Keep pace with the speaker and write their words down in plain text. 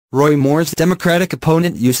Roy Moore's Democratic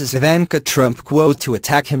opponent uses Ivanka Trump quote to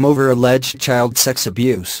attack him over alleged child sex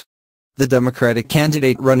abuse. The Democratic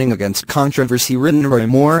candidate running against controversy-ridden Roy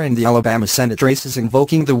Moore in the Alabama Senate race is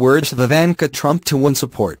invoking the words of Ivanka Trump to win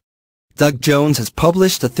support. Doug Jones has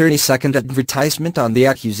published a 30-second advertisement on the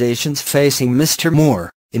accusations facing Mr.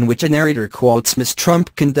 Moore, in which a narrator quotes Ms.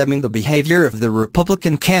 Trump condemning the behavior of the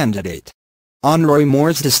Republican candidate. On Roy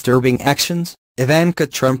Moore's disturbing actions, Ivanka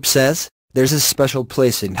Trump says, "There's a special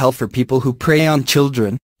place in hell for people who prey on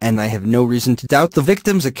children, and I have no reason to doubt the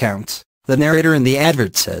victims' accounts," the narrator in the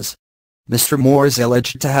advert says. Mr. Moore is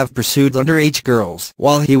alleged to have pursued underage girls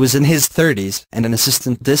while he was in his 30s and an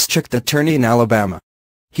assistant district attorney in Alabama.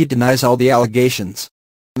 He denies all the allegations.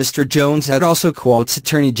 Mr. Jones also quotes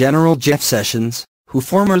Attorney General Jeff Sessions, who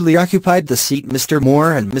formerly occupied the seat Mr.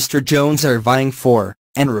 Moore and Mr. Jones are vying for,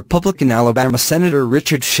 and Republican Alabama Senator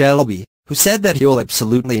Richard Shelby, who said that he will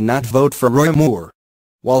absolutely not vote for Roy Moore.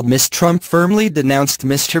 While Ms. Trump firmly denounced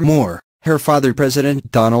Mr. Moore, her father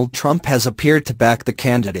President Donald Trump has appeared to back the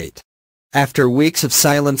candidate. After weeks of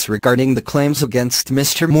silence regarding the claims against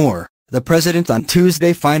Mr. Moore, the president on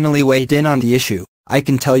Tuesday finally weighed in on the issue. "I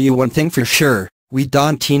can tell you one thing for sure, we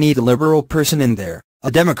don't need a liberal person in there,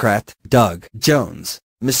 a Democrat, Doug Jones,"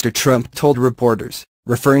 Mr. Trump told reporters,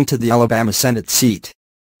 referring to the Alabama Senate seat.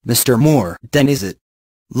 "Mr. Moore denies it.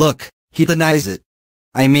 Look, he denies it.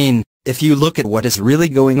 I mean, if you look at what is really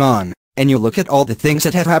going on, and you look at all the things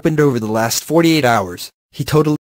that have happened over the last 48 hours, he totally